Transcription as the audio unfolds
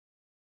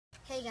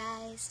Hey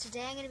guys,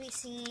 today I'm going to be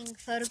singing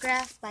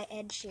Photograph by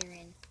Ed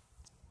Sheeran.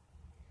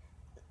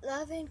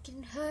 Loving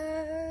can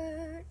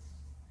hurt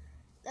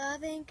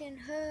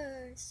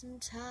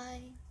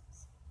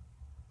sometimes,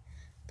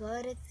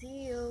 but it's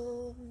the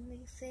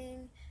only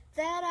thing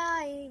that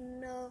I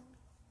know.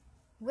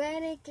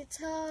 When it gets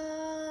hard,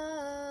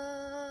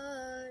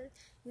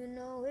 you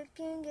know it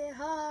can get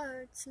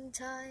hard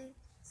sometimes.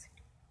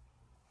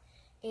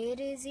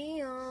 It is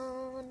the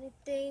only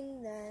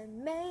thing that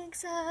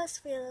makes us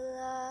feel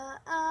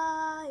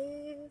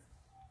alive.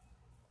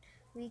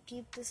 We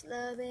keep this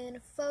love in a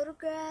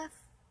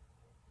photograph.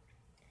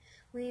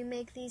 We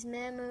make these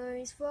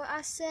memories for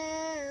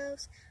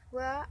ourselves,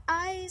 where our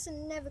eyes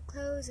are never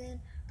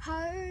closing,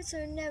 hearts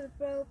are never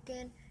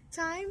broken,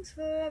 time's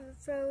forever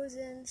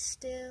frozen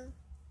still.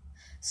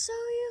 So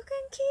you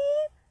can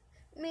keep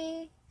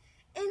me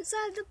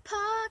inside the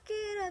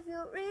pocket of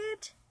your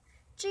ripped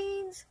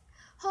jeans,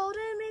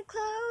 holding me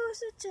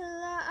closer till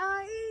our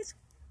eyes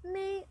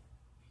meet.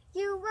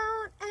 You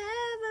won't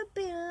ever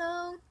be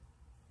alone.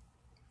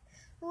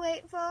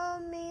 Wait for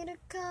me to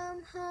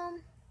come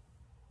home.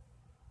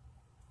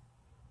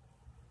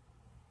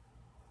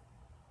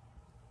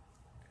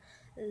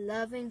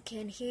 Loving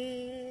can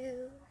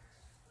heal.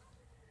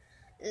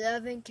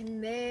 Loving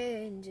can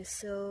mend your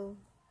soul.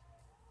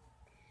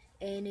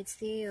 And it's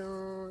the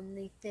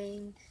only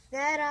thing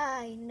that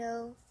I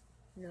know.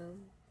 No,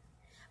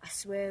 I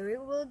swear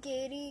it will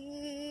get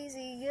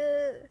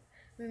easier.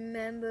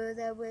 Remember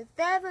that with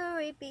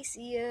every piece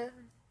of you,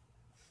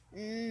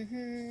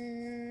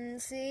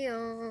 it's the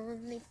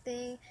only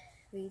thing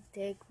we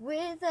take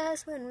with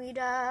us when we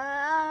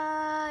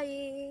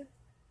die.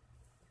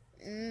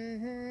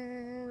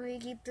 We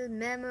keep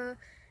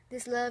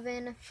this love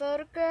in a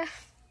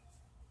photograph.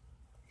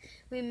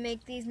 We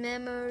make these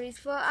memories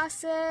for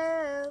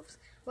ourselves,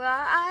 where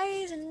our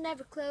eyes are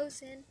never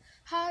closing,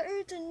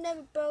 hearts are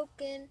never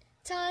broken,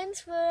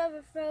 time's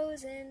forever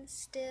frozen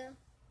still.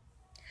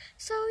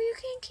 So you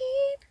can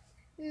keep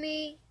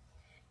me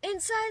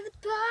inside the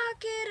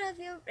pocket of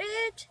your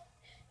ripped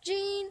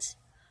jeans,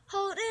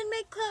 holding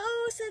me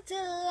closer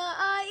till our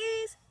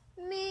eyes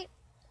meet.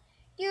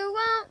 You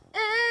won't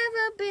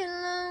ever be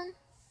alone.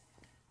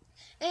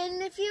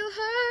 And if you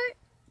hurt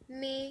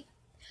me,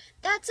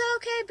 that's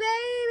okay,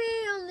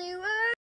 baby, only words.